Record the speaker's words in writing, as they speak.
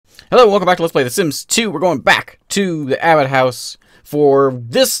Hello, welcome back to Let's Play The Sims 2. We're going back to the Abbott house for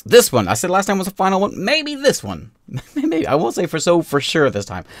this one. I said last time was the final one. Maybe this one. Maybe. I won't say for sure this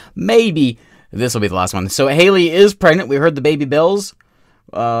time. Maybe this will be the last one. So Haley is pregnant. We heard the baby bells.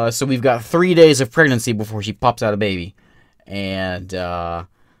 So we've got 3 days of pregnancy before she pops out a baby. And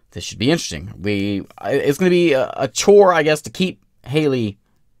this should be interesting. It's going to be a chore, I guess, to keep Haley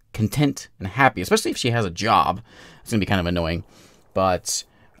content and happy, especially if she has a job. It's going to be kind of annoying. But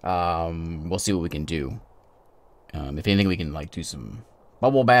we'll see what we can do. If anything, we can like do some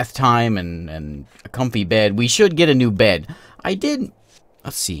bubble bath time and a comfy bed. We should get a new bed.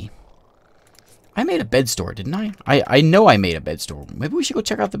 Let's see. I made a bed store, didn't I? I know I made a bed store. Maybe we should go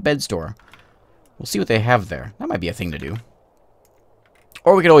check out the bed store. We'll see what they have there. That might be a thing to do.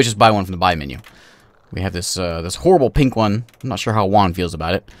 Or we could always just buy one from the buy menu. We have this this horrible pink one. I'm not sure how Juan feels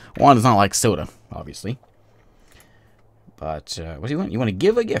about it. Juan does not like soda, obviously. But, what do you want? You want to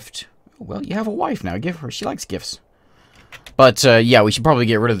give a gift? Well, you have a wife now. Give her. She likes gifts. But, yeah, we should probably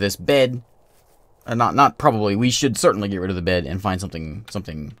get rid of this bed. Not probably. We should certainly get rid of the bed and find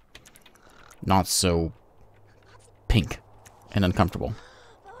something not so pink and uncomfortable.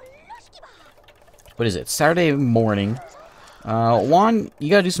 What is it? Saturday morning. Juan, you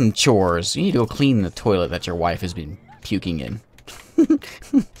gotta do some chores. You need to go clean the toilet that your wife has been puking in.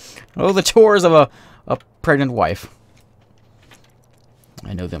 Oh, the chores of a pregnant wife.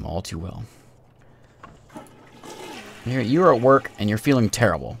 I know them all too well. You're at work and you're feeling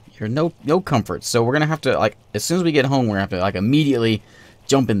terrible. You're no comfort. So we're gonna have to, like, as soon as we get home, we're gonna have to like immediately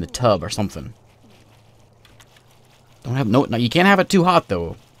jump in the tub or something. Don't have no. You can't have it too hot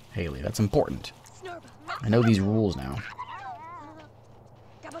though, Haley. That's important. I know these rules now.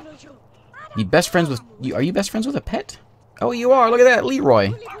 You best friends with you? Are you best friends with a pet? Oh, you are. Look at that,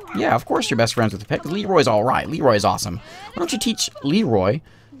 Leroy. Yeah, of course you're best friends with the pet. Leroy's all right. Leroy's awesome. Why don't you teach Leroy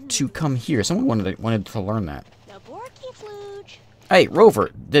to come here? Someone wanted to learn that. Hey, Rover,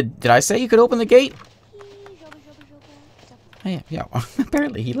 did I say you could open the gate? Oh, yeah.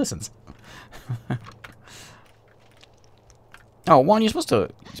 Apparently he listens. Oh, Juan, you're supposed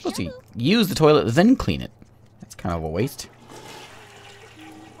to use the toilet then clean it. That's kind of a waste.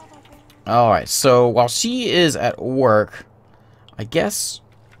 All right. So while she is at work, I guess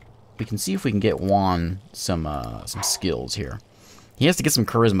we can see if we can get Juan some skills here. He has to get some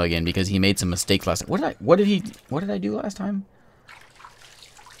charisma again because he made some mistakes last time. What did I do last time?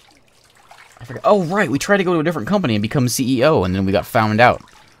 I forgot. Oh right, we tried to go to a different company and become CEO, and then we got found out,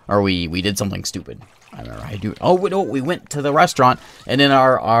 or we did something stupid. I remember I do. Oh no, we went to the restaurant, and then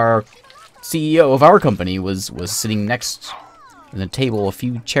our CEO of our company was sitting next to the table a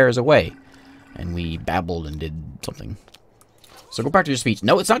few chairs away, and we babbled and did something. So go back to your speech.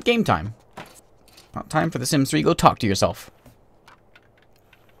 No, it's not game time. Not time for The Sims 3. Go talk to yourself.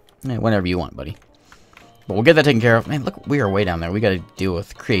 Whenever you want, buddy. But we'll get that taken care of. Man, look, we are way down there. We got to deal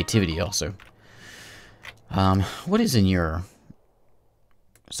with creativity also. What is in your...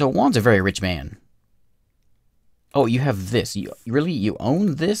 So, Juan's a very rich man. Oh, you have this. You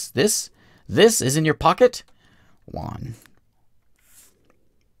own this? This is in your pocket? Juan.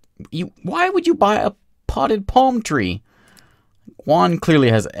 Why would you buy a potted palm tree? Juan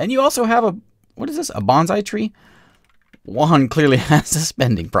clearly has... And you also have a... What is this? A bonsai tree? Juan clearly has a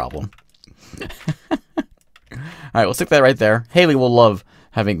spending problem. Alright, we'll stick that right there. Haley will love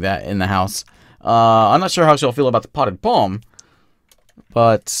having that in the house. I'm not sure how she'll feel about the potted palm,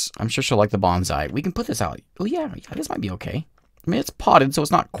 but I'm sure she'll like the bonsai. We can put this out. Oh yeah, this might be okay. I mean, it's potted, so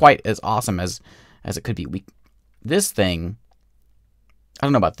it's not quite as awesome as it could be. This thing, I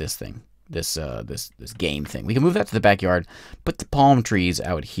don't know about this thing. This game thing. We can move that to the backyard. Put the palm trees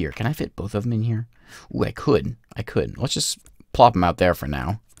out here. Can I fit both of them in here? Ooh, I could. Let's just plop them out there for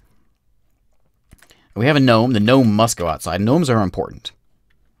now. We have a gnome. The gnome must go outside. Gnomes are important.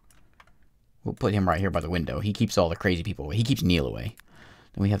 We'll put him right here by the window. He keeps all the crazy people away. He keeps Neil away.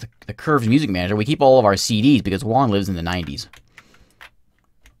 Then we have the curved music manager. We keep all of our CDs because Juan lives in the 90s.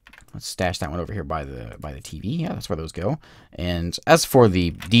 Let's stash that one over here by the TV. Yeah, that's where those go. And as for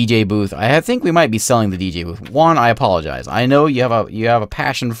the DJ booth, I think we might be selling the DJ booth. Juan, I apologize. I know you have a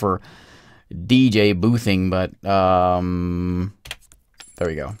passion for DJ boothing, but there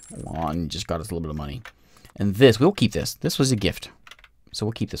we go. Juan just got us a little bit of money. And we'll keep this. This was a gift. So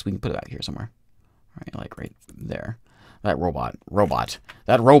we'll keep this. We can put it out here somewhere. All right, like right there. That robot.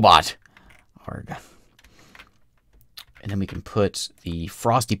 That robot. Arg. And then we can put the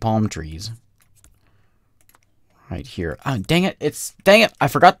frosty palm trees right here. Oh, dang it. I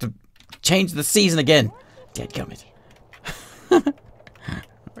forgot to change the season again. Dadgummit.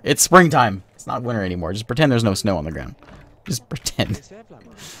 It's springtime. It's not winter anymore. Just pretend there's no snow on the ground. Just pretend.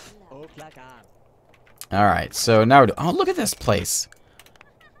 Alright, so now we're doing... Oh, look at this place.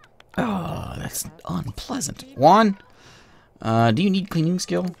 Oh, that's unpleasant. Juan, do you need cleaning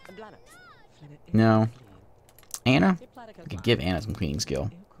skill? No. Anna? I could give Anna some cleaning skill.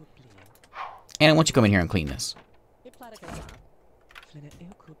 Anna, why don't you come in here and clean this?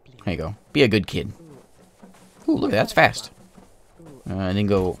 There you go. Be a good kid. Ooh, look, that's fast. And then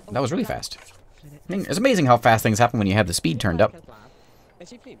go... That was really fast. I mean, it's amazing how fast things happen when you have the speed turned up.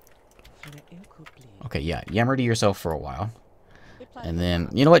 Okay, yeah. Yammer to yourself for a while. And then,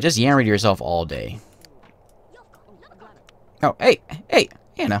 you know what? Just yammer to yourself all day. Oh, hey! Hey!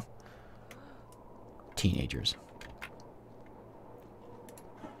 Anna! Teenagers.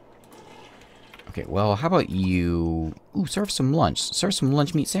 Okay, well, how about you... Ooh, serve some lunch. Serve some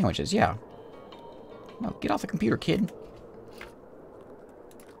lunch meat sandwiches, yeah. No, get off the computer, kid.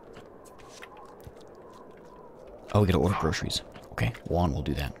 Oh, we gotta order groceries. Okay, Juan will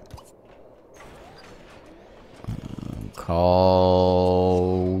do that.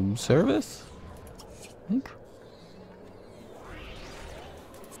 Call... service? I think.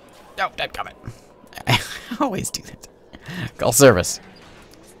 No, don't come it. I always do that. Call service.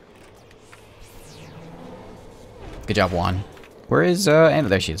 Good job, Juan. Where is, Anna?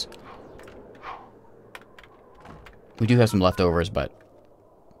 There she is. We do have some leftovers, but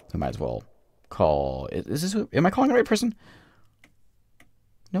we might as well call... Is this... Am I calling the right person?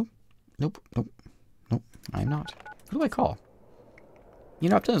 Nope. Nope. Nope. Nope. I'm not. Who do I call? You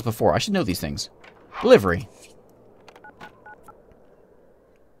know, I've done this before. I should know these things. Delivery.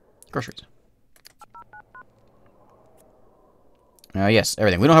 Groceries. Yes,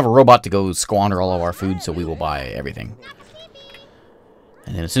 everything. We don't have a robot to go squander all of our food, so we will buy everything.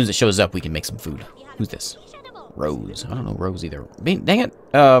 And then as soon as it shows up, we can make some food. Who's this? Rose. I don't know Rose either. Dang it.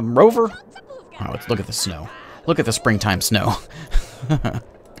 Rover? Oh, let's look at the snow. Look at the springtime snow.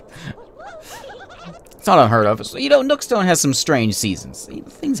 It's not unheard of. You know, Nookstone has some strange seasons.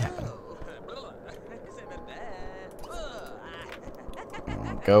 Things happen.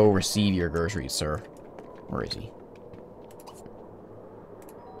 Go receive your groceries, sir. Where is he?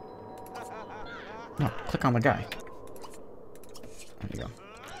 No, click on the guy. There you go.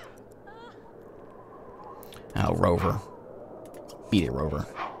 Oh, Rover. Beat it, Rover.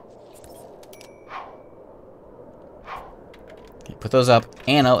 Okay, put those up.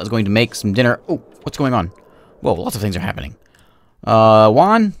 Anna is going to make some dinner. Oh, what's going on? Whoa, lots of things are happening.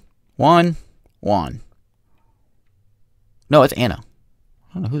 Juan. No, it's Anna.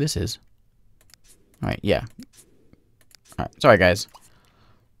 I don't know who this is. Alright, yeah. Alright, sorry guys.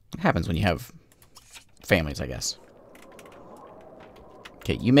 It happens when you have families, I guess.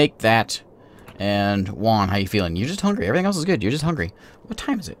 Okay, you make that. And Juan, how you feeling? You're just hungry. Everything else is good. You're just hungry. What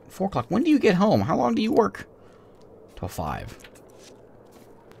time is it? 4 o'clock. When do you get home? How long do you work? Till 5.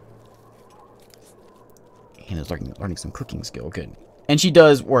 Anna's learning some cooking skill. Good. And she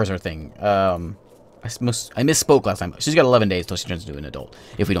does... Where's her thing? I misspoke last time. She's got 11 days till she turns into an adult.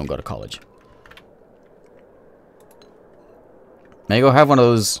 If we don't go to college. Now you go have one of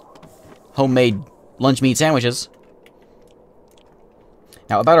those homemade lunch meat sandwiches.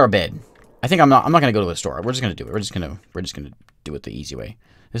 Now about our bed. I think I'm not gonna go to the store. We're just gonna do it. We're just gonna do it the easy way.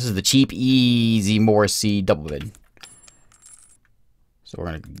 This is the cheap, easy Morrissey double bed. So we're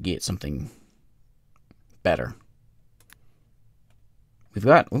gonna get something better. We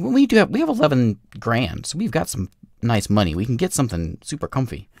have 11 grand, so we've got some nice money. We can get something super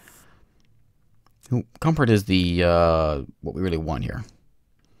comfy. Comfort is the what we really want here.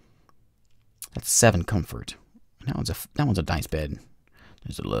 That's 7 comfort. That one's a nice bed.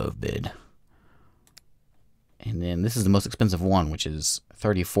 There's a love bed. And then this is the most expensive one, which is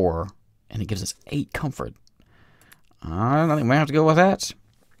 34, and it gives us 8 comfort. I think we might have to go with that.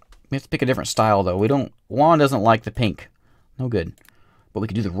 We have to pick a different style though. Juan doesn't like the pink. No good. But we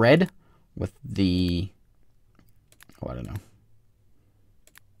could do the red with the... Oh, I don't know.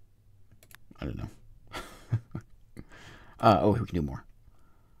 Oh, we can do more.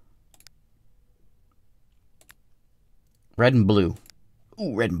 Red and blue.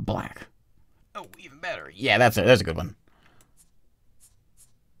 Ooh, red and black. Oh, even better. Yeah, that's a good one.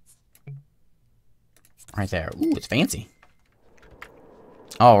 Right there. Ooh, it's fancy.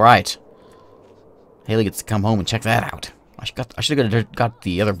 All right. Haley gets to come home and check that out. I should have got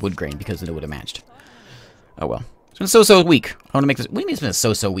the other wood grain because then it would have matched. Oh well. It's been so week. I want to make this. What do you mean it's been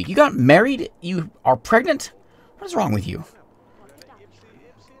so week? You got married? You are pregnant? What is wrong with you?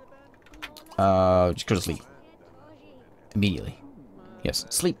 Just go to sleep. Immediately. Yes,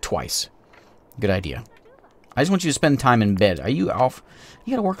 sleep twice. Good idea. I just want you to spend time in bed. Are you off?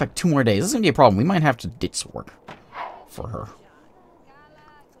 You gotta work like 2 more days. This is gonna be a problem. We might have to ditch work. for her.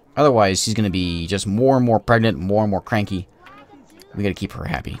 Otherwise, she's going to be just more and more pregnant, more and more cranky. We got to keep her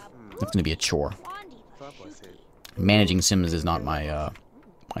happy. That's going to be a chore. Managing Sims is not my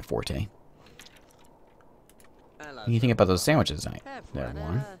my forte. What do you think about those sandwiches tonight? There,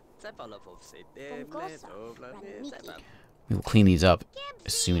 one. We will clean these up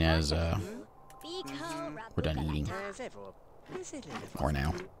as soon as we're done eating. Or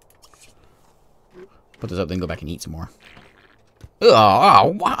now. Put this up, then go back and eat some more.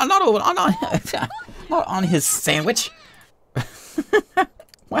 Oh, not on his sandwich.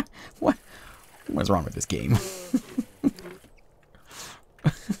 What's wrong with this game?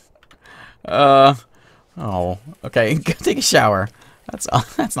 Oh, okay. Go take a shower.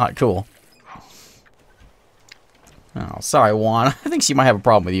 That's not cool. Oh, sorry, Juan. I think she might have a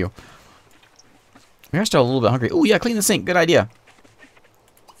problem with you. We are still a little bit hungry. Oh, yeah, clean the sink. Good idea.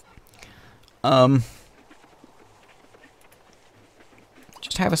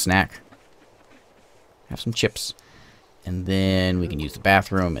 Just have a snack. Have some chips. And then we can use the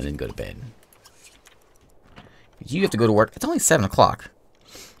bathroom and then go to bed. You have to go to work. It's only 7 o'clock.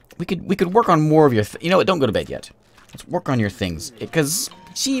 We could work on more of your... You know what? Don't go to bed yet. Let's work on your things. Because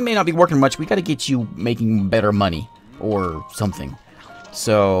she may not be working much. We got to get you making better money. Or something.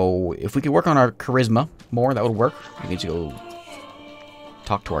 So, if we could work on our charisma more, that would work. We need to go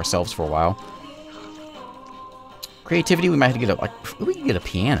talk to ourselves for a while. Creativity, we might have to get we can get a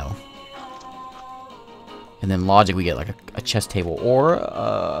piano. And then logic, we get like a chess table. Or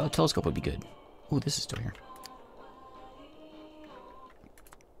a telescope would be good. Ooh, this is still here.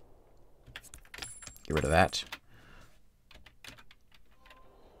 Get rid of that.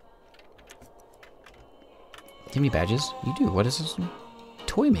 Do you have any badges? You do. What is this?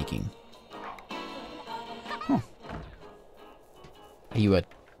 Toy making. Huh. Are you a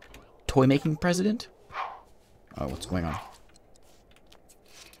toy making president? Oh, what's going on?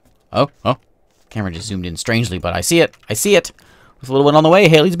 Oh. Camera just zoomed in strangely, but I see it. I see it. With a little one on the way,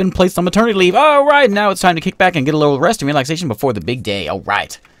 Haley's been placed on maternity leave. All right, now it's time to kick back and get a little rest and relaxation before the big day. All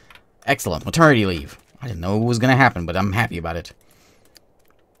right. Excellent. Maternity leave. I didn't know it was going to happen, but I'm happy about it.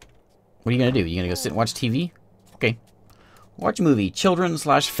 What are you going to do? You going to go sit and watch TV? Okay. Watch a movie.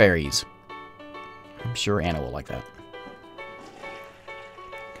 Children/fairies. I'm sure Anna will like that.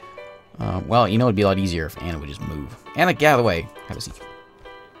 Well, you know it'd be a lot easier if Anna would just move. Anna, get out of the way. Have a seat.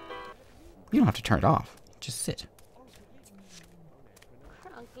 You don't have to turn it off. Just sit.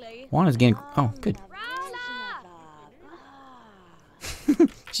 Juana's getting... Oh, good.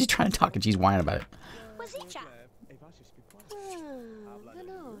 She's trying to talk and she's whining about it.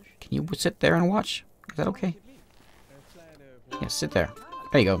 Can you sit there and watch? Is that okay? Yeah, sit there.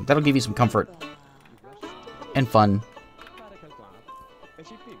 There you go. That'll give you some comfort. And fun.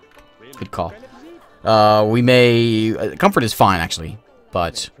 Good call. We may... comfort is fine, actually.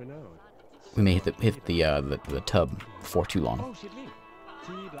 But... we may hit the tub before too long.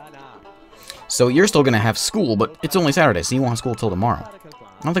 So you're still going to have school, but it's only Saturday, so you won't have school till tomorrow.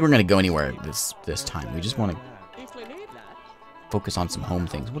 I don't think we're going to go anywhere this time. We just want to focus on some home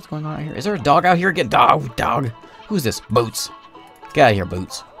things. What's going on out here? Is there a dog out here? Get dog. Who's this? Boots. Get out of here,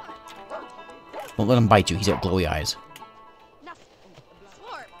 Boots. Don't let him bite you. He's got glowy eyes.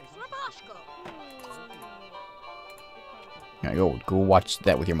 Yeah, go watch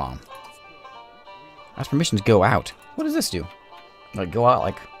that with your mom. Ask permission to go out. What does this do? Like, go out,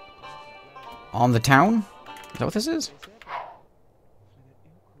 like, on the town? Is that what this is?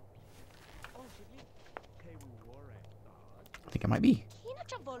 I think it might be.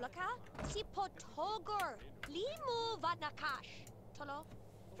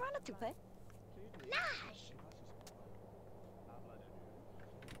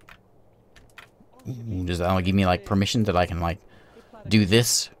 Ooh, does that give me, like, permission that I can, like, do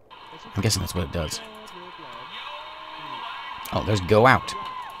this? I'm guessing that's what it does. Oh, there's go out.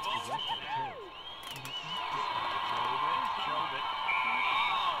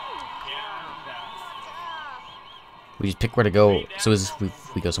 We just pick where to go. So is this,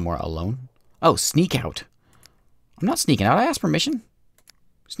 we go somewhere alone? Oh, sneak out. I'm not sneaking out. I asked permission.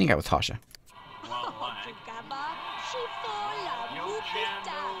 Sneak out with Tasha.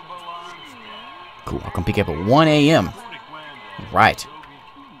 Cool. I'll come pick you up at 1 a.m. Right.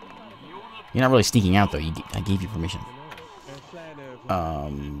 You're not really sneaking out, though. I gave you permission.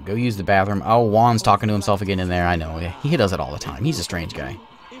 Go use the bathroom. Oh, Juan's talking to himself again in there. I know. He does it all the time. He's a strange guy.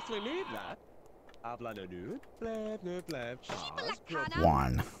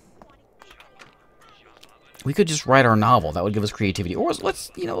 Juan. We could just write our novel. That would give us creativity. Or let's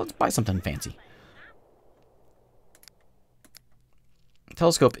buy something fancy.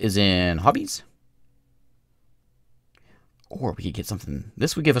 Telescope is in hobbies. Or we could get something.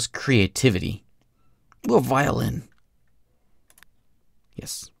 This would give us creativity. Ooh, a violin.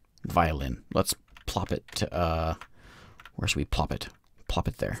 Yes, violin. Let's plop it to, where should we plop it? Plop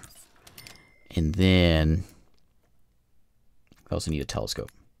it there. And then, we also need a telescope.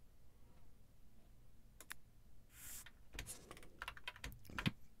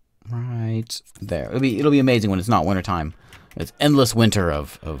 Right there. It'll be amazing when it's not wintertime. It's endless winter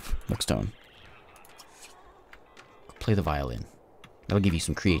of Nookstone. Play the violin. That'll give you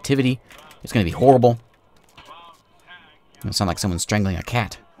some creativity. It's going to be horrible. It'll sound like someone's strangling a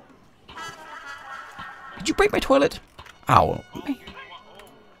cat. Did you break my toilet? Ow.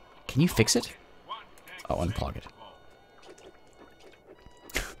 Can you fix it? Oh, unclog it.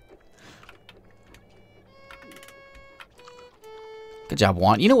 Good job,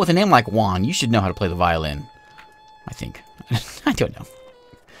 Juan. You know, with a name like Juan, you should know how to play the violin. I think. I don't know.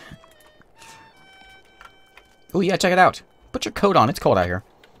 Oh, yeah, check it out. Put your coat on. It's cold out here.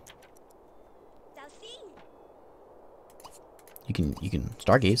 You can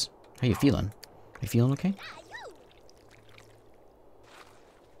stargaze. How you feeling? You feeling okay?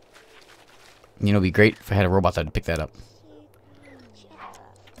 You know, it'd be great if I had a robot that would pick that up.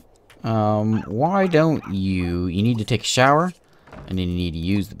 Why don't you... You need to take a shower, and then you need to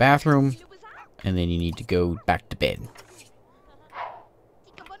use the bathroom, and then you need to go back to bed.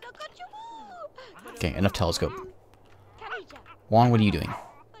 Okay, enough telescope. Juan, what are you doing?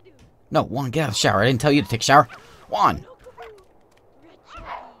 No, Juan, get out of the shower. I didn't tell you to take a shower. Juan!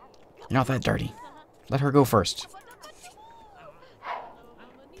 You're not that dirty. Let her go first.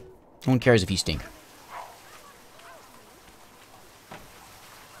 No one cares if you stink.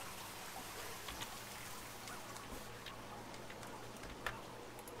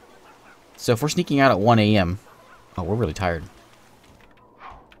 So if we're sneaking out at 1 a.m. Oh, we're really tired.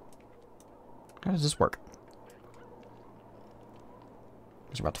 How does this work?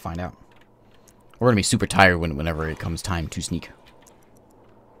 We're about to find out. We're going to be super tired whenever it comes time to sneak.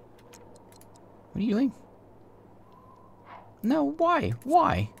 What are you doing? No, why?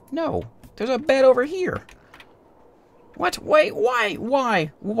 Why? No. There's a bed over here. What? Wait, why?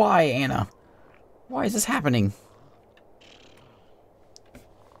 Why? Why, Anna? Why is this happening?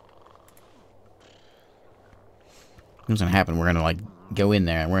 What's gonna happen? We're gonna, like, go in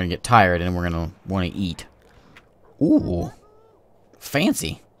there and we're gonna get tired and we're gonna want to eat. Ooh.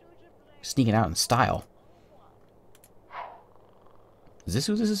 Fancy. Sneaking out in style. Is this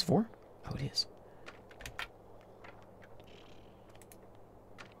who this is for? Oh, it is.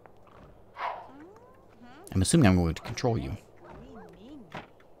 I'm assuming I'm going to control you.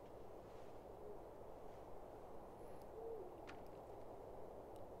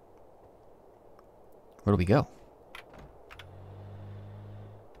 Where do we go?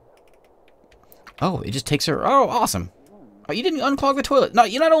 Oh, it just takes her... Oh, awesome. Oh, you didn't unclog the toilet. No,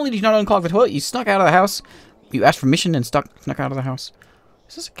 you not only did you not unclog the toilet, you snuck out of the house. You asked permission and snuck out of the house.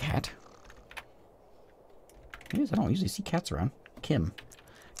 Is this a cat? It is. I don't usually see cats around. Kim.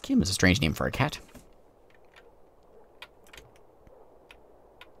 Kim is a strange name for a cat.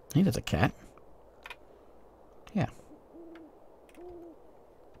 I think that's a cat. Yeah.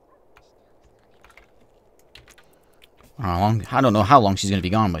 I don't know how long she's going to be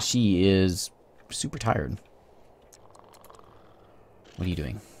gone, but she is super tired. What are you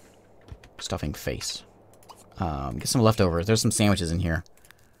doing? Stuffing face. Get some leftovers. There's some sandwiches in here.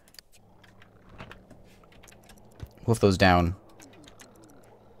 Wolf those down.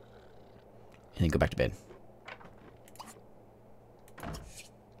 And then go back to bed.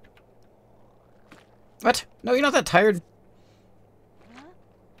 What? No, you're not that tired.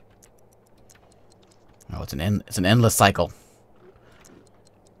 Oh, it's an endless cycle.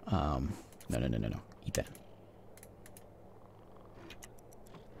 No. Eat that.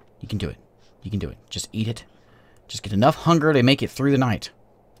 You can do it. You can do it. Just eat it. Just get enough hunger to make it through the night.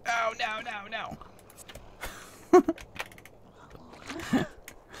 Oh, no.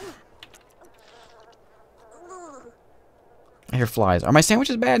 I hear flies. Are my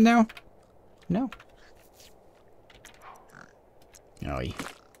sandwiches bad now? No. Oh,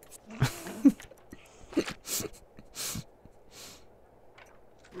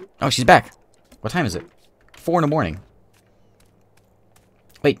 oh, she's back. What time is it? 4 in the morning.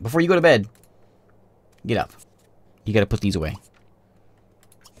 Wait, before you go to bed, get up. You gotta put these away.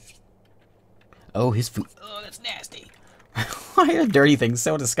 Oh, his food. Oh, that's nasty. Why are dirty things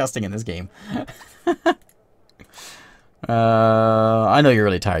so disgusting in this game? I know you're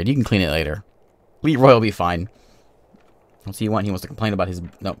really tired. You can clean it later. Leroy will be fine. What's he want? He wants to complain about his...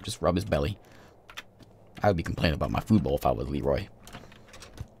 Nope, just rub his belly. I would be complaining about my food bowl if I was Leroy.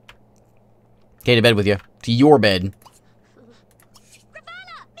 Okay, to bed with you. To your bed.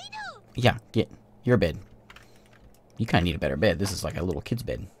 Yeah, get your bed. You kind of need a better bed. This is like a little kid's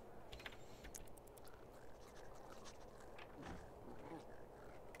bed.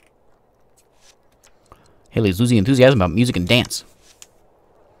 Haley's losing enthusiasm about music and dance.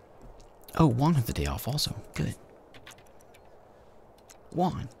 Oh, Juan has the day off also. Good.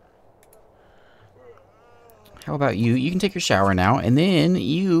 Juan. How about you? You can take your shower now, and then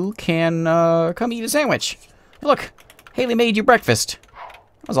you can come eat a sandwich. Look, Haley made you breakfast.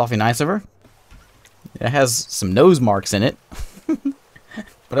 That was awfully nice of her. It has some nose marks in it.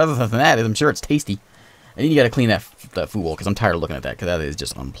 But other than that, I'm sure it's tasty. And then you gotta clean that food bowl, because I'm tired of looking at that, because that is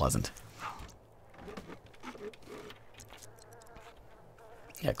just unpleasant.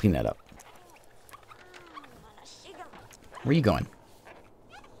 Yeah, clean that up. Where are you going?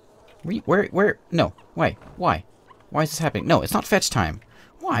 Where? No. Why? Why is this happening? No, it's not fetch time.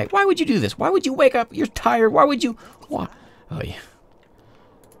 Why? Why would you do this? Why would you wake up? You're tired. Why would you? Why? Oh, yeah.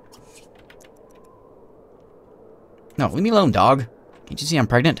 No, leave me alone, dog. Can't you see I'm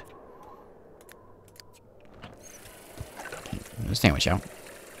pregnant? A sandwich out.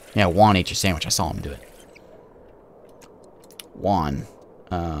 Yeah, Juan ate your sandwich. I saw him do it. Juan.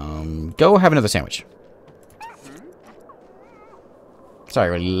 Go have another sandwich.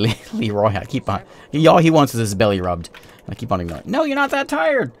 Sorry, Leroy. I keep on. All he wants is his belly rubbed. I keep on ignoring. No, you're not that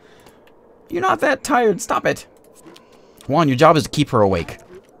tired. You're not that tired. Stop it. Juan, your job is to keep her awake.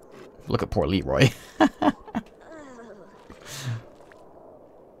 Look at poor Leroy.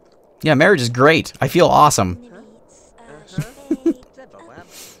 Yeah, marriage is great. I feel awesome.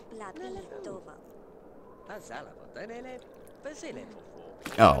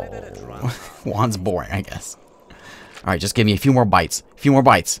 Oh, Juan's boring, I guess. Alright, just give me a few more bites. A few more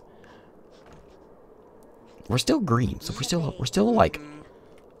bites. We're still green, so we're still like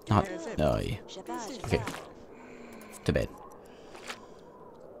not yeah. Okay. To bed.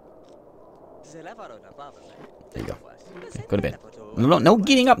 There you go. Okay, go to bed. No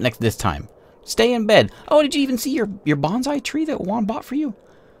getting up this time. Stay in bed. Oh, did you even see your bonsai tree that Juan bought for you?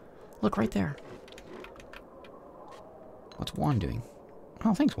 Look right there. What's Juan doing?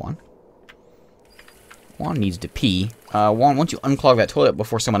 Oh, thanks, Juan. Juan needs to pee. Juan, why don't you unclog that toilet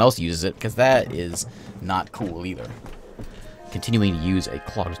before someone else uses it? Because that is not cool either. Continuing to use a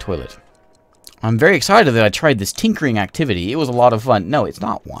clogged toilet. I'm very excited that I tried this tinkering activity. It was a lot of fun. No, it's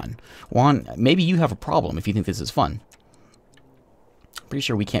not, Juan. Juan, maybe you have a problem if you think this is fun. Pretty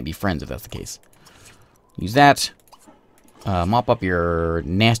sure we can't be friends if that's the case. Use that. Mop up your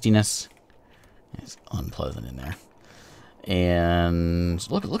nastiness. It's unpleasant in there. And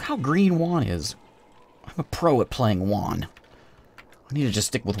look how green Juan is. I'm a pro at playing Juan. I need to just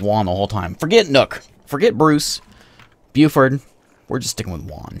stick with Juan the whole time. Forget Nook. Forget Bruce. Buford. We're just sticking with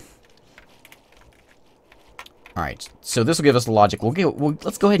Juan. Alright, so this will give us the logic.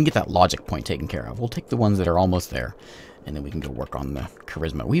 Let's go ahead and get that logic point taken care of. We'll take the ones that are almost there. And then we can go work on the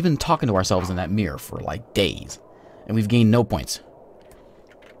charisma. We've been talking to ourselves in that mirror for like days. And we've gained no points.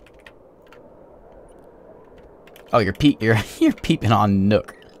 Oh, you're peeping on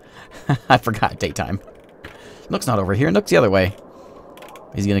Nook. I forgot daytime. Nook's not over here. Nook's the other way.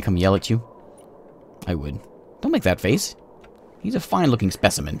 Is he gonna come yell at you? I would. Don't make that face. He's a fine-looking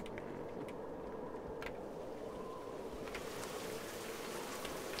specimen.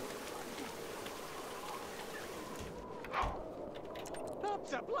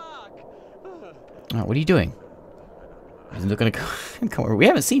 Oh, what are you doing? Is Nook gonna come over? We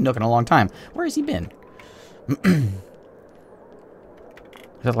haven't seen Nook in a long time. Where has he been? Is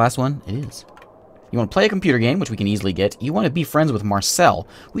that the last one? It is. You want to play a computer game, which we can easily get. You want to be friends with Marcel.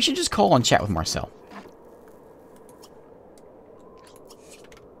 We should just call and chat with Marcel.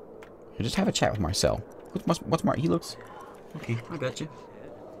 We'll just have a chat with Marcel. What's He looks... Okay, I got you.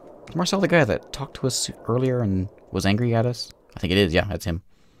 Is Marcel the guy that talked to us earlier and was angry at us? I think it is, yeah, that's him.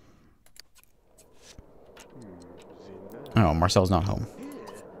 Oh, Marcel's not home.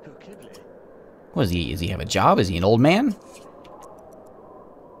 What is he? Does he have a job? Is he an old man?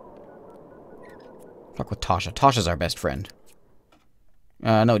 Talk with Tasha. Tasha's our best friend.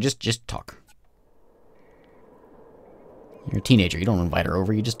 No, just talk. You're a teenager. You don't invite her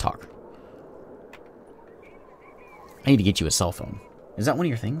over. You just talk. I need to get you a cell phone. Is that one of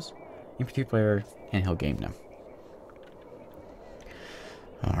your things? MP3 player, handheld game now.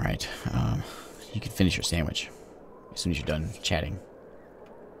 Alright. You can finish your sandwich as soon as you're done chatting.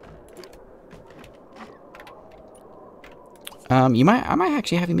 I might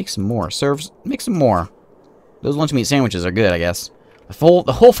actually have you make some more. Make some more. Those lunch meat sandwiches are good, I guess.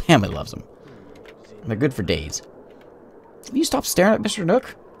 The whole family loves them. They're good for days. Will you stop staring at Mr.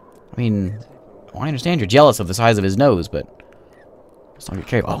 Nook? I mean, well, I understand you're jealous of the size of his nose, but Saw your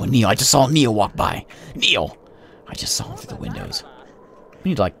cave. Oh, Neil. I just saw Neil walk by. Neil. I just saw him through the windows. We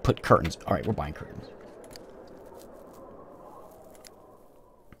need to, like, put curtains. Alright, we're buying curtains.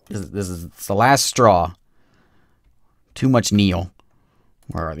 This is the last straw. Too much Neil.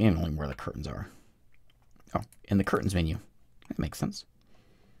 Where are they? Only where the curtains are. Oh, in the curtains menu. That makes sense.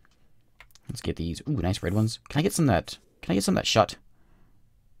 Let's get these. Ooh, nice red ones. Can I get some of that? Can I get some of that shut?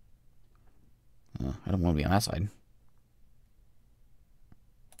 I don't want to be on that side.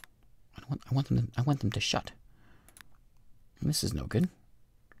 I want them to shut. This is no good.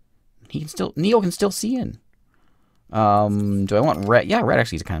 Neil can still see in. Do I want red? Yeah, red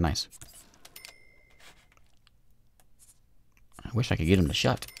actually is kind of nice. I wish I could get him to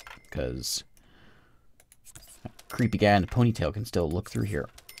shut, because that creepy guy in the ponytail can still look through here.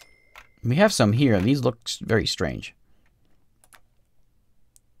 We have some here, and these look very strange.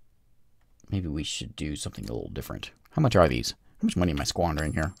 Maybe we should do something a little different. How much are these? How much money am I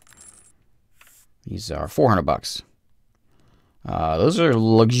squandering here? These are 400 bucks. Those are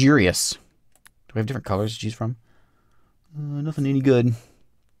luxurious. Do we have different colors to choose from? Nothing any good. Do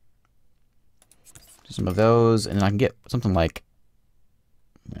some of those, and then I can get something like...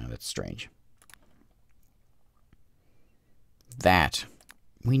 No, that's strange. That.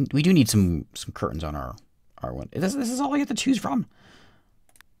 We do need some curtains on our one. This is all I have to choose from.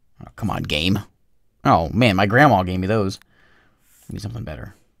 Oh, come on, game. Oh, man, my grandma gave me those. Give me something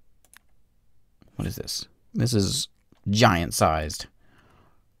better. What is this? This is giant-sized.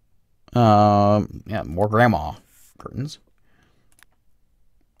 Yeah, more grandma curtains.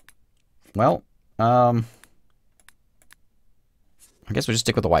 Well, I guess we'll just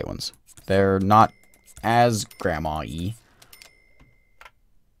stick with the white ones. They're not as grandma-y.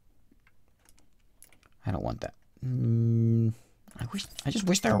 I don't want that. I just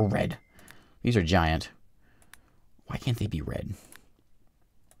wish they were red. These are giant. Why can't they be red?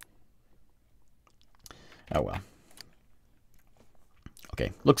 Oh well.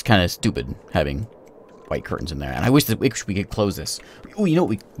 Okay, looks kind of stupid having white curtains in there, and I wish we could close this. Oh, you know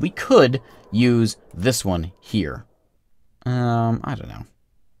what? We could use this one here. I don't know.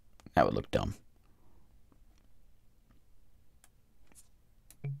 That would look dumb.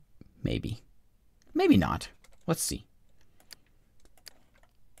 Maybe. Maybe not. Let's see.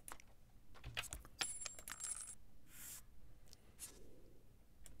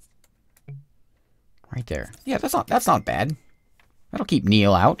 Right there. Yeah, that's not bad. That'll keep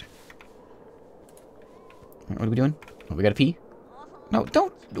Neil out. What are we doing? Oh, we gotta pee? No,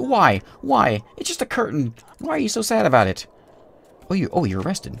 don't. Why? Why? It's just a curtain. Why are you so sad about it? Oh, you're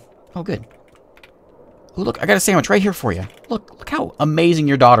arrested. Oh, good. Oh, look, I got a sandwich right here for you. Look how amazing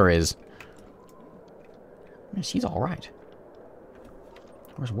your daughter is. Yeah, she's all right.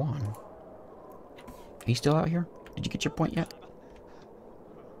 Where's Juan? Are you still out here? Did you get your point yet?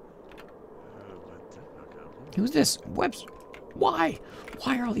 Who's this? Webster? Why?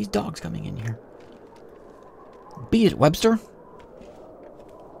 Why are all these dogs coming in here? Beat it, Webster.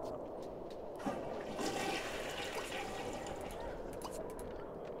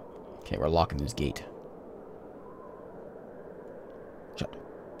 Okay, we're locking this gate. Shut.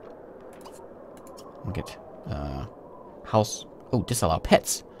 We'll get, house. Oh, disallow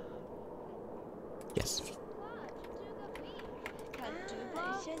pets. Yes.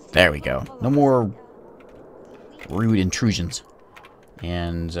 There we go. No more rude intrusions.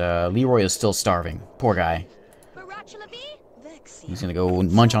 And Leroy is still starving. Poor guy. He's gonna go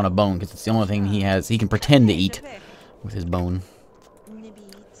munch on a bone because it's the only thing he has. He can pretend to eat with his bone.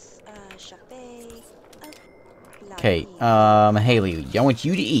 Okay, Haley, I want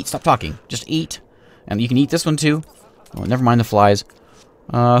you to eat. Stop talking. Just eat. And you can eat this one too. Oh, never mind the flies.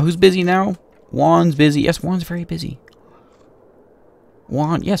 Who's busy now? Juan's busy. Yes, Juan's very busy.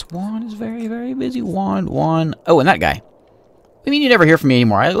 Juan, yes, Juan is very, very busy. Juan. Oh, and that guy. What do you mean you never hear from me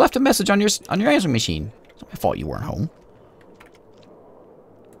anymore? I left a message on your answering machine. It's not my fault you weren't home.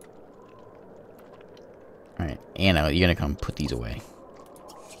 Alright, Anna, you're gonna come put these away.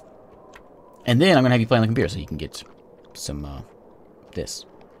 And then I'm gonna have you play on the computer so you can get some, this.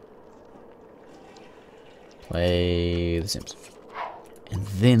 Play The Sims. And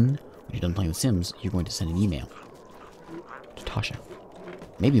then, when you're done playing The Sims, you're going to send an email to Tasha.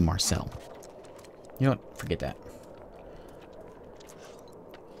 Maybe Marcel. You know what? Forget that.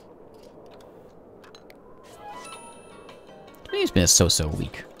 Today's been a so-so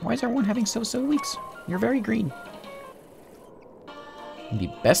week. Why is everyone having so-so weeks? You're very green. You can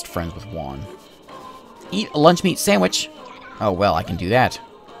be best friends with Juan. Eat a lunch meat sandwich. Oh, well, I can do that.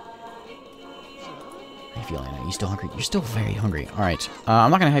 How you feeling, Anna? Are you still hungry? You're still very hungry. Alright.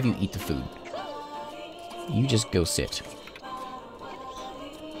 I'm not going to have you eat the food. You just go sit.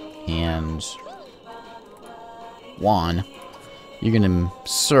 And Juan, you're gonna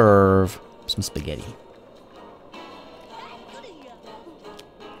serve some spaghetti.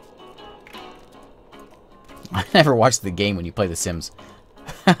 I never watched the game when you play The Sims.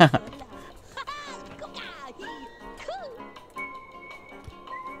 I'm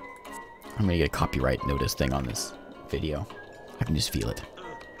gonna get a copyright notice thing on this video. I can just feel it.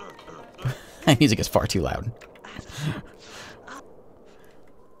 My music is far too loud.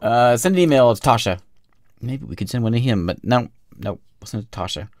 Send an email to Tasha. Maybe we could send one to him, but no. We'll send it to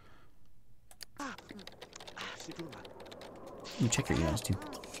Tasha. You check your emails too.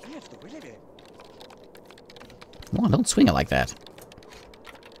 Come on, don't swing it like that.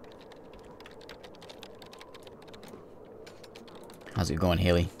 How's it going,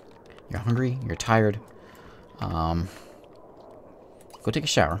 Haley? You're hungry? You're tired? Go take a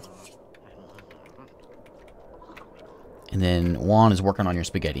shower. And then Juan is working on your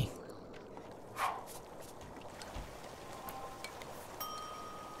spaghetti.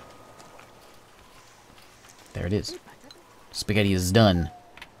 There it is. Spaghetti is done.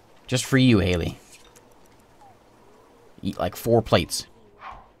 Just for you, Haley. Eat like 4 plates.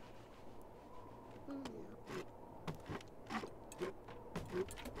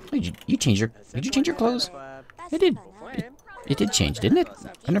 Did you change your clothes? It did. It did change, didn't it?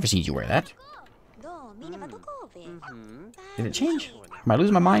 I've never seen you wear that. Did it change? Am I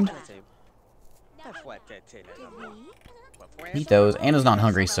losing my mind? Eat those. Anna's not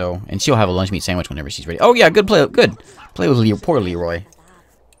hungry, so... And she'll have a lunch meat sandwich whenever she's ready. Oh, yeah, good play. Good. Play with poor Leroy.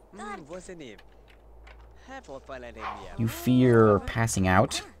 You fear passing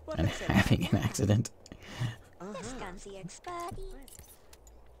out and having an accident.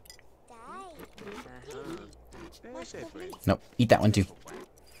 Nope. Eat that one, too.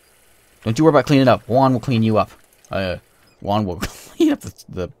 Don't you worry about cleaning up. Juan will clean you up. Juan will clean up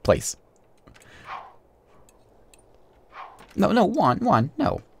the place. No, Juan,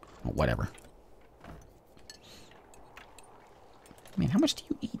 no. Oh, whatever. Man, how much do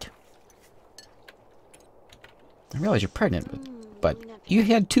you eat? I realize you're pregnant, but you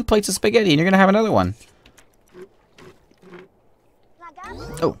had 2 plates of spaghetti and you're gonna have another one.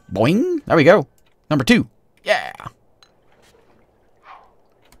 Oh, boing! There we go. Number 2. Yeah!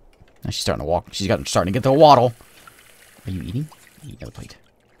 Now she's starting to walk. She's starting to get the waddle. Are you eating? Eat another plate.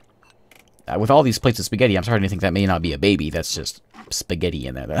 With all these plates of spaghetti, I'm starting to think that may not be a baby. That's just spaghetti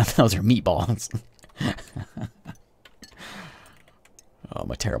in there. Those are meatballs. Oh,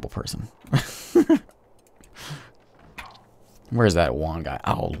 I'm a terrible person. Where's that Juan guy?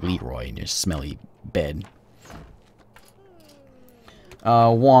 Oh, Leroy in your smelly bed.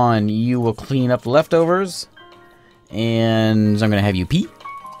 Juan, you will clean up the leftovers. And I'm going to have you pee.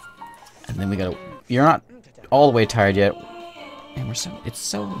 And then we gotta... You're not all the way tired yet. And it's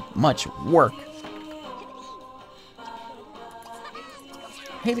so much work.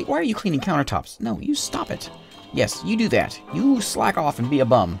 Haley, why are you cleaning countertops? No, you stop it. Yes, you do that. You slack off and be a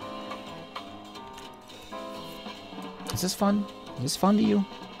bum. Is this fun? Is this fun to you?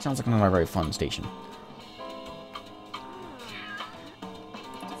 Sounds like not a very fun station.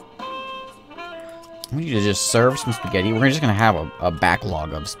 I want you to just serve some spaghetti. We're just going to have a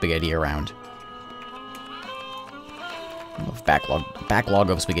backlog of spaghetti around. Backlog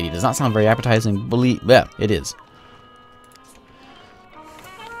of spaghetti does not sound very appetizing. Yeah, it is.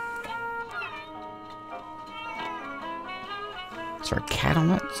 Is there a cat on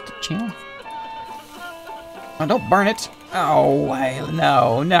that channel? Oh, don't burn it. Oh,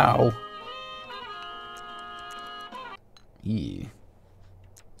 no. Yeah.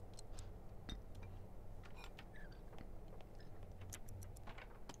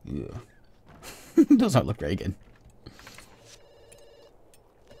 Yeah. Does not look very good.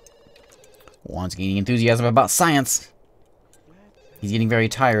 Juan's gaining enthusiasm about science. He's getting very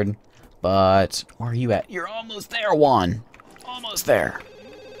tired. But where are you at? You're almost there, Juan. Almost there.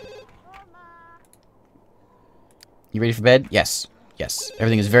 You ready for bed? Yes. Yes.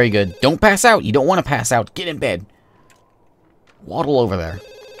 Everything is very good. Don't pass out. You don't want to pass out. Get in bed. Waddle over there.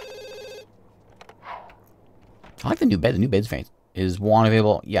 I like the new bed. The new bed's fancy. Is Juan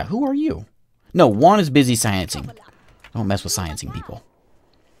available? Yeah, who are you? No, Juan is busy sciencing. Don't mess with sciencing people.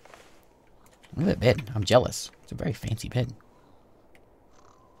 Look at that bed. I'm jealous. It's a very fancy bed.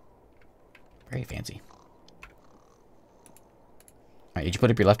 Very fancy. Alright, did you put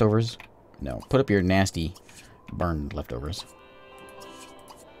up your leftovers? No. Put up your nasty burned leftovers.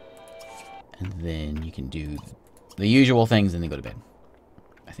 And then you can do the usual things and then go to bed.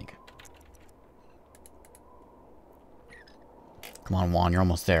 I think. Come on, Juan. You're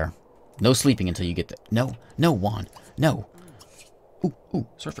almost there. No sleeping until you get there. No. No, Juan. No. Ooh, ooh,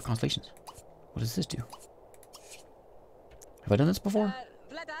 search for constellations. What does this do? Have I done this before?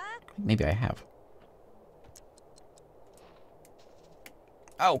 Maybe I have.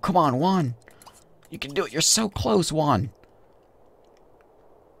 Oh, come on, Juan. You can do it. You're so close, Juan.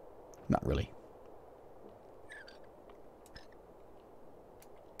 Not really.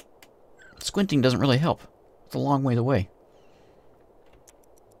 Squinting doesn't really help. It's a long ways away.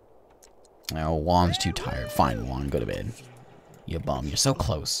 Oh, Juan's too tired. Fine, Juan, go to bed. You bum. You're so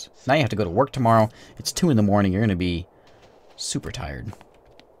close. Now you have to go to work tomorrow. It's 2 in the morning. You're going to be super tired.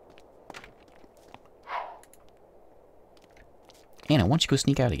 Anna, why don't you go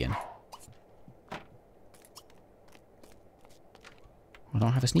sneak out again? I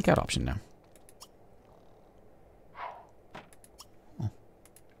don't have a sneak out option now. Oh.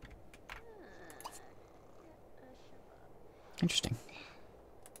 Interesting.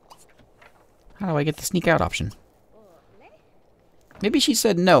 How do I get the sneak out option? Maybe she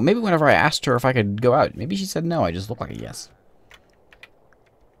said no. Maybe whenever I asked her if I could go out, maybe she said no. I just look like a yes.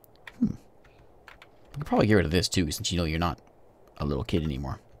 I could probably get rid of this too, since you know you're not a little kid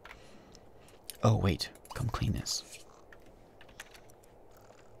anymore. Oh, wait. Come clean this.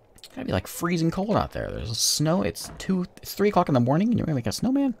 It's gotta be like freezing cold out there. There's snow. It's 3 o'clock in the morning and you're gonna make a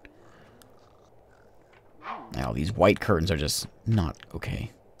snowman? Now, these white curtains are just not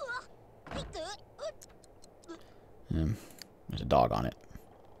okay. There's a dog on it.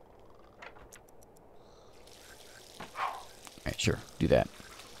 Alright, sure. Do that.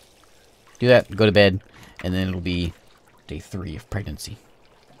 Do that, go to bed, and then it'll be day 3 of pregnancy.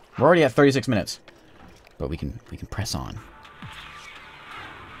 We're already at 36 minutes. But we can press on.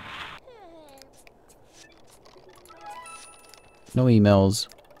 No emails.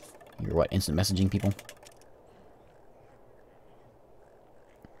 You're what, instant messaging people?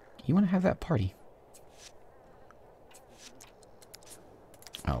 You want to have that party?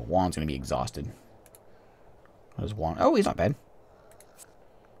 Oh, Juan's gonna be exhausted. What is Juan? Oh, he's not bad.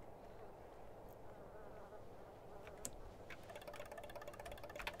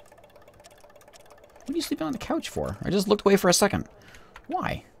 What are you sleeping on the couch for? I just looked away for a second.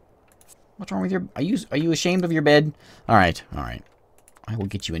 Why? What's wrong with your... Are you ashamed of your bed? Alright, alright. I will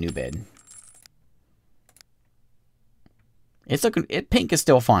get you a new bed. It's looking... pink is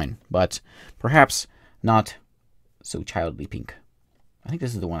still fine, but perhaps not so childly pink. I think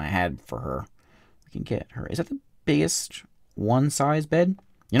this is the one I had for her. We can get her. Is that the biggest one size bed?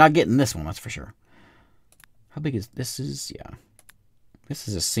 You're not getting this one, that's for sure. How big is this? Yeah. This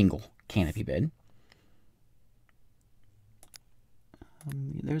is a single canopy bed.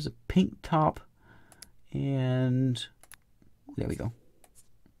 There's a pink top. And there we go.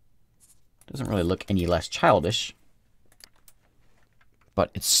 Doesn't really look any less childish. But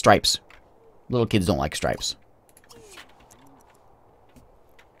it's stripes. Little kids don't like stripes.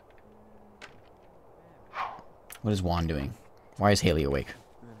 What is Juan doing? Why is Haley awake?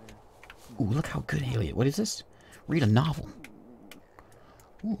 Ooh, look how good Haley is. What is this? Read a novel.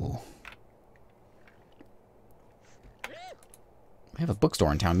 Ooh. We have a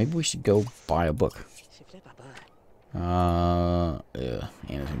bookstore in town. Maybe we should go buy a book. Anna's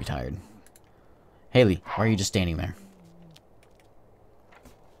gonna be tired. Haley, why are you just standing there?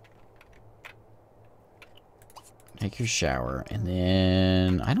 Take your shower, and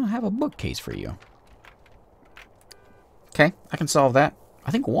then... I don't have a bookcase for you. Okay, I can solve that.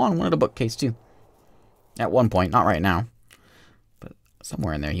 I think Juan wanted a bookcase too. At one point, not right now. But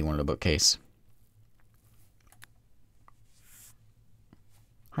somewhere in there he wanted a bookcase.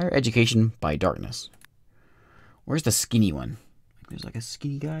 Higher education by darkness. Where's the skinny one? There's like a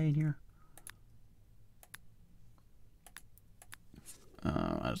skinny guy in here.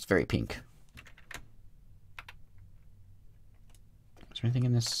 It's very pink. Is there anything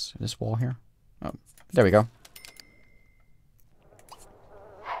in this wall here? Oh, there we go.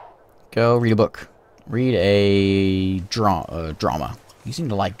 Go read a book. Read a drama. You seem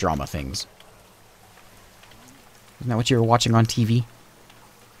to like drama things. Isn't that what you were watching on TV?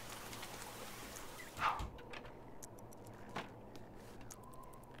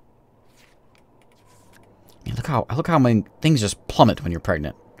 Man, look how many things just plummet when you're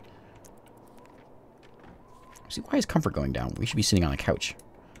pregnant. See, why is comfort going down? We should be sitting on a couch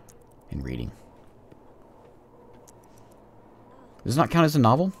and reading. Does this not count as a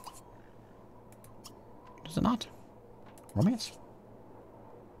novel? Does it not? Romance?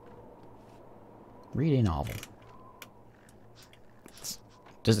 Read a novel.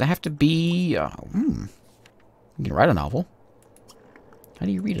 Does it have to be... You can write a novel. How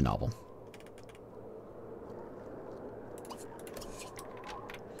do you read a novel?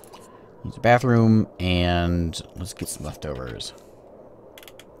 Use a bathroom, and let's get some leftovers.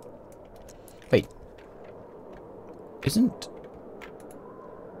 Wait. Isn't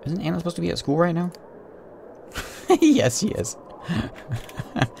Anna supposed to be at school right now? Yes, she is.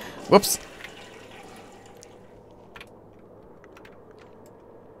 Whoops.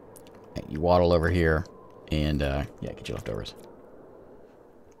 Hey, you waddle over here and, yeah, get your leftovers.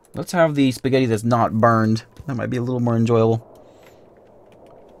 Let's have the spaghetti that's not burned. That might be a little more enjoyable.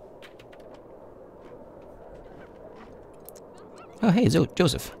 Oh, hey,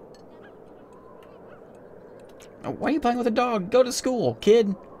 Joseph. Oh, why are you playing with a dog? Go to school,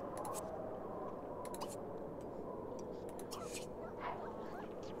 kid.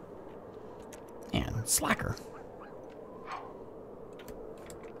 Man, slacker.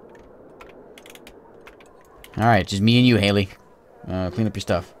 Alright, just me and you, Haley. Clean up your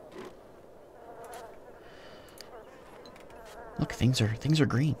stuff. Look, things are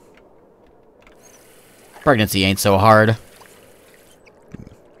green. Pregnancy ain't so hard.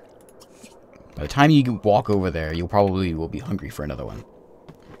 By the time you walk over there, you probably will be hungry for another one.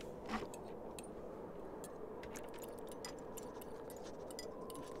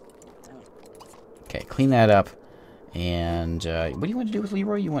 Okay, clean that up. And, what do you want to do with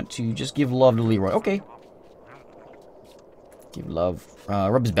Leroy? You want to just give love to Leroy. Okay. Give love.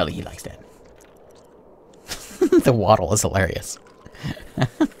 Rub his belly. He likes that. The waddle is hilarious.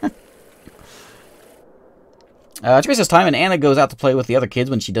 It's recess time, and Anna goes out to play with the other kids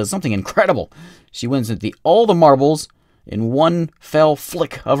when she does something incredible. She wins all the marbles in one fell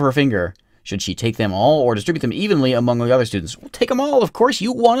flick of her finger. Should she take them all or distribute them evenly among the other students? Well, take them all, of course.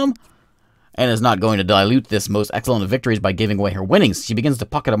 You won them. Anna's not going to dilute this most excellent of victories by giving away her winnings. She begins to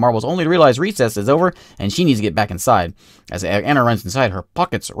pocket of marbles only to realize recess is over and she needs to get back inside. As Anna runs inside, her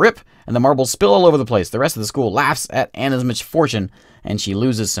pockets rip and the marbles spill all over the place. The rest of the school laughs at Anna's misfortune and she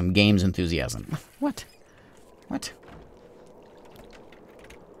loses some games enthusiasm. What? What?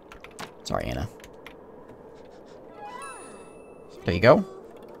 Sorry, Anna. There you go.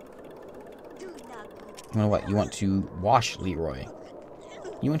 You know what? You want to wash Leroy.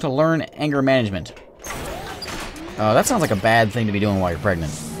 You want to learn anger management. That sounds like a bad thing to be doing while you're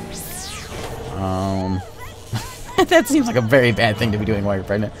pregnant. That seems like a very bad thing to be doing while you're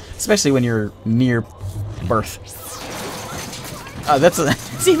pregnant. Especially when you're near birth. That's an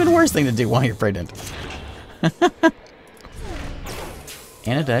even worse thing to do while you're pregnant.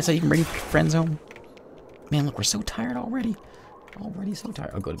 Anna, did I say you can bring friends home? Man, look, we're so tired already. Already so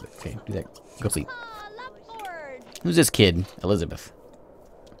tired. I'll go to bed. Okay, do that. Go sleep. Who's this kid? Elizabeth.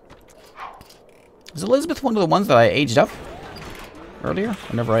 Is Elizabeth one of the ones that I aged up earlier?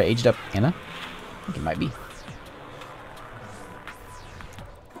 Whenever I aged up Anna? I think it might be.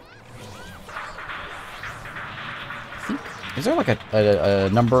 Is there like a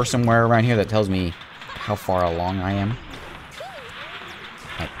number somewhere around here that tells me how far along I am?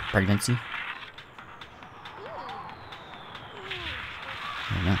 Like pregnancy?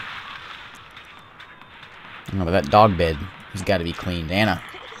 I don't know. I don't know, but that dog bed has got to be cleaned. Anna,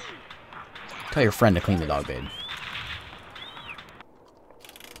 tell your friend to clean the dog bed.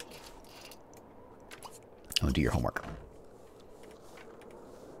 Oh, do your homework.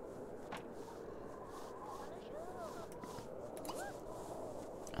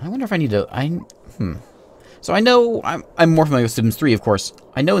 I wonder if I need to... So I know... I'm more familiar with Sims 3, of course.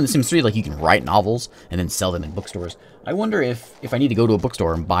 I know in The Sims 3, like, you can write novels and then sell them in bookstores. I wonder if I need to go to a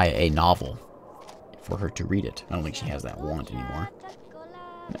bookstore and buy a novel for her to read it. I don't think she has that want anymore.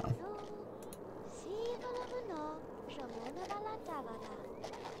 No.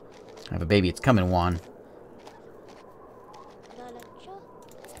 I have a baby. It's coming, Juan.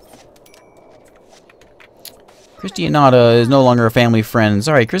 Christy and Nada is no longer a family friend.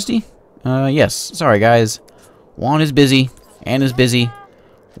 Sorry, Christy? Yes. Sorry, guys. Juan is busy. Anna's busy.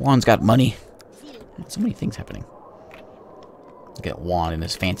 Juan's got money. So many things happening. Look at Juan in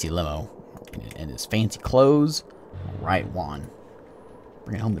his fancy limo. And his fancy clothes. Alright, Juan.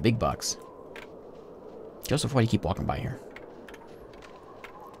 Bringing home the big bucks. Joseph, why do you keep walking by here?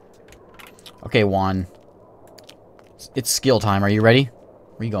 Okay, Juan. It's skill time. Are you ready?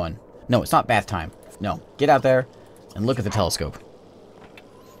 Where are you going? No, it's not bath time. No, get out there and look at the telescope.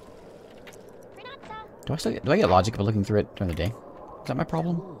 Do I get logic by looking through it during the day? Is that my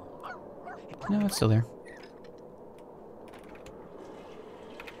problem? No, it's still there.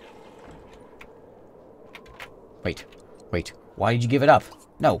 Wait. Why did you give it up?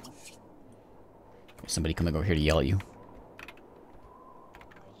 No. Is somebody coming over here to yell at you?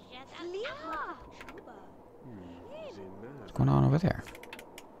 What's going on over there?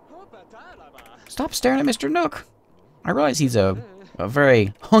 Stop staring at Mr. Nook. I realize he's a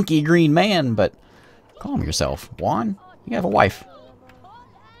very hunky green man, but calm yourself. Juan, you have a wife.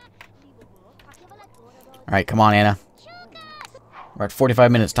 Alright, come on, Anna. We're at 45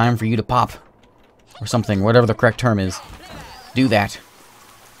 minutes. Time for you to pop. Or something, whatever the correct term is. Do that.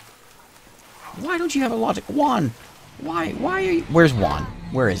 Why don't you have a logic? Juan! Why are you... Where's Juan?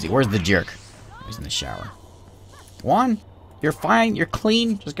 Where is he? Where's the jerk? He's in the shower. Juan, you're fine. You're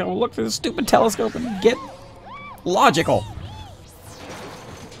clean. Just gotta look through the stupid telescope and get logical.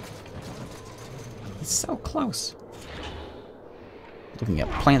 He's so close. Looking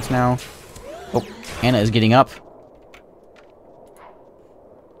at plants now. Oh, Anna is getting up.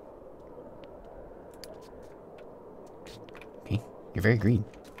 Okay, you're very green.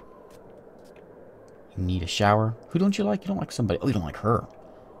 You need a shower. Who don't you like? You don't like somebody. Oh, you don't like her.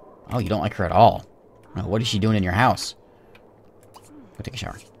 Oh, you don't like her at all. No, what is she doing in your house? Go take a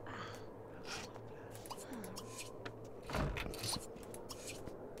shower.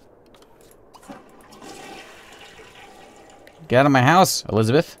 Get out of my house,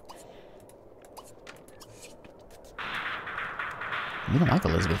 Elizabeth. We don't like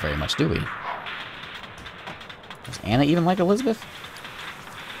Elizabeth very much, do we? Does Anna even like Elizabeth?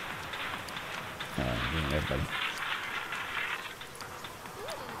 Everybody.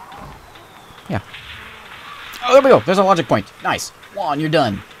 Yeah. Oh, there we go. There's a logic point. Nice. Juan, you're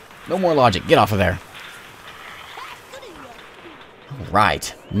done. No more logic. Get off of there.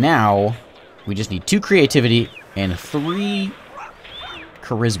 Right. Now, we just need 2 creativity and 3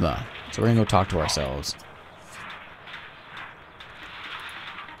 charisma. So we're going to go talk to ourselves.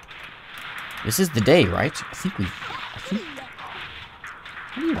 This is the day, right? I think... What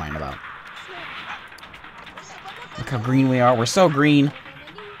are you whining about? Look how green we are. We're so green.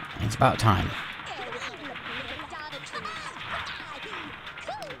 It's about time.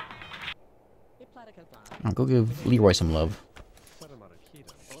 Oh, go give Leroy some love.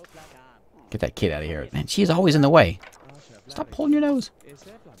 Get that kid out of here. Man, she's always in the way. Stop pulling your nose.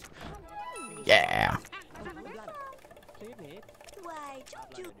 Yeah.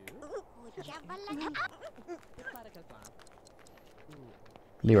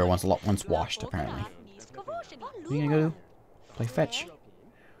 Leroy once washed, apparently. What are you gonna go do? Play fetch.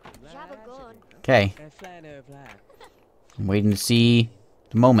 Okay. I'm waiting to see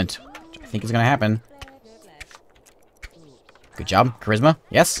the moment. Which I think is gonna happen. Good job. Charisma.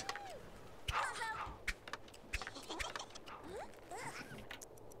 Yes.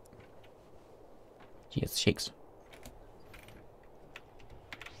 Gee, it shakes.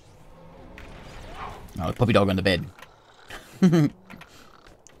 Oh, the puppy dog on the bed.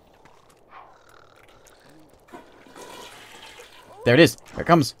 There it is. There it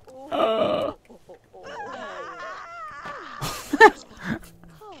comes.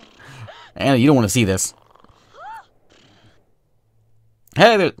 Anna, you don't want to see this.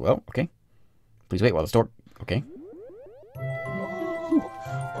 Hey there. Well, okay. Please wait while the store... Okay.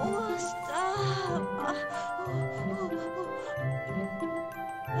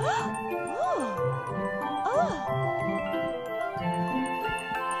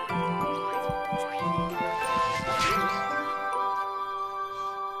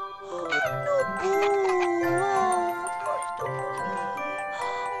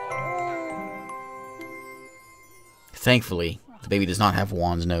 Thankfully, the baby does not have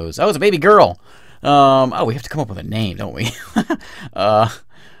Juan's nose. Oh, it's a baby girl. Oh, we have to come up with a name, don't we?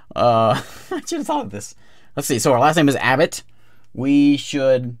 I should have thought of this. Let's see. So our last name is Abbott. We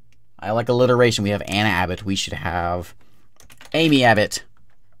should... I like alliteration. We have Anna Abbott. We should have Amy Abbott.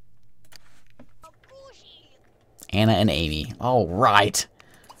 Anna and Amy. All right.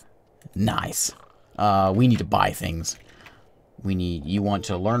 Nice. We need to buy things. You want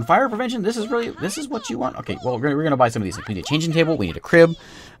to learn fire prevention? This is what you want? Okay, well, we're gonna buy some of these. We need a changing table, we need a crib.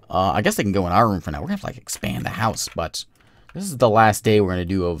 I guess they can go in our room for now. We're gonna have to, like, expand the house, but this is the last day we're gonna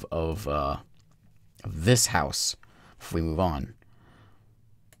do of this house before we move on.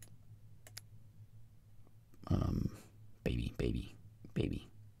 Baby.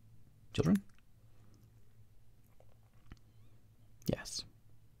 Children? Yes.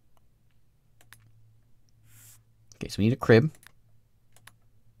 Okay, so we need a crib.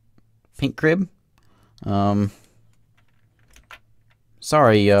 Pink crib.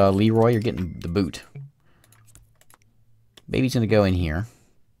 Sorry, Leroy, you're getting the boot. Baby's gonna go in here.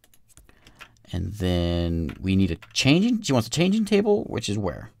 And then we need a changing... She wants a changing table, which is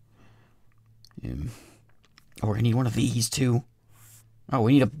where? Oh, we're gonna need one of these, too. Oh,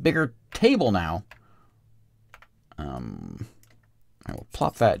 we need a bigger table now. I will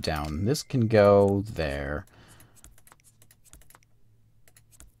plop that down. This can go there.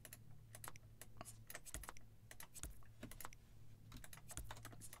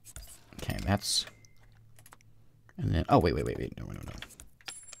 Okay, that's... And then... Oh, wait. No.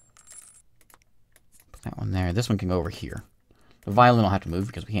 Put That one there. This one can go over here. The violin will have to move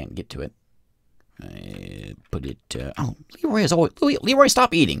because we can't get to it. Put it... oh, Leroy is always... Leroy,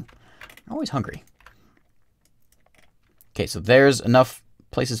 stop eating. You're always hungry. Okay, so there's enough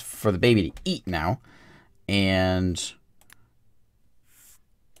places for the baby to eat now. And...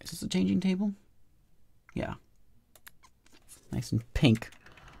 is this a changing table? Yeah. Nice and pink.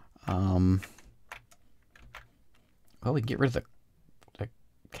 Well, we can get rid of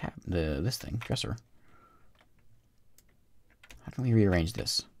this thing, dresser. How can we rearrange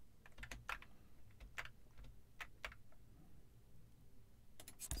this?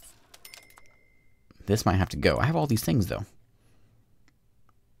 This might have to go. I have all these things, though.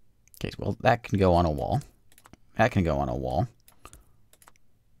 Okay, well, that can go on a wall. That can go on a wall.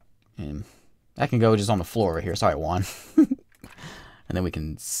 And that can go just on the floor over here. Sorry, Juan. And then we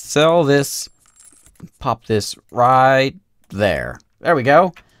can sell this. Pop this right there. There we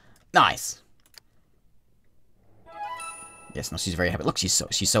go. Nice. Yes, no, she's very happy. Look, she's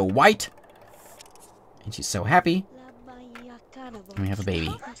so white. And she's so happy. And we have a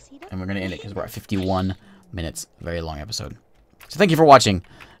baby. And we're going to end it because we're at 51 minutes. Very long episode. So thank you for watching.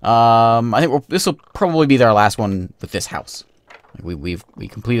 I think this will probably be our last one with this house. We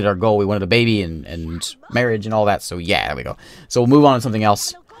completed our goal. We wanted a baby and marriage and all that. So yeah, there we go. So we'll move on to something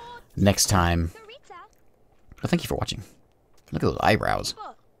else next time. But thank you for watching. Look at those eyebrows.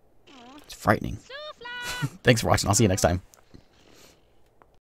 It's frightening. Thanks for watching. I'll see you next time.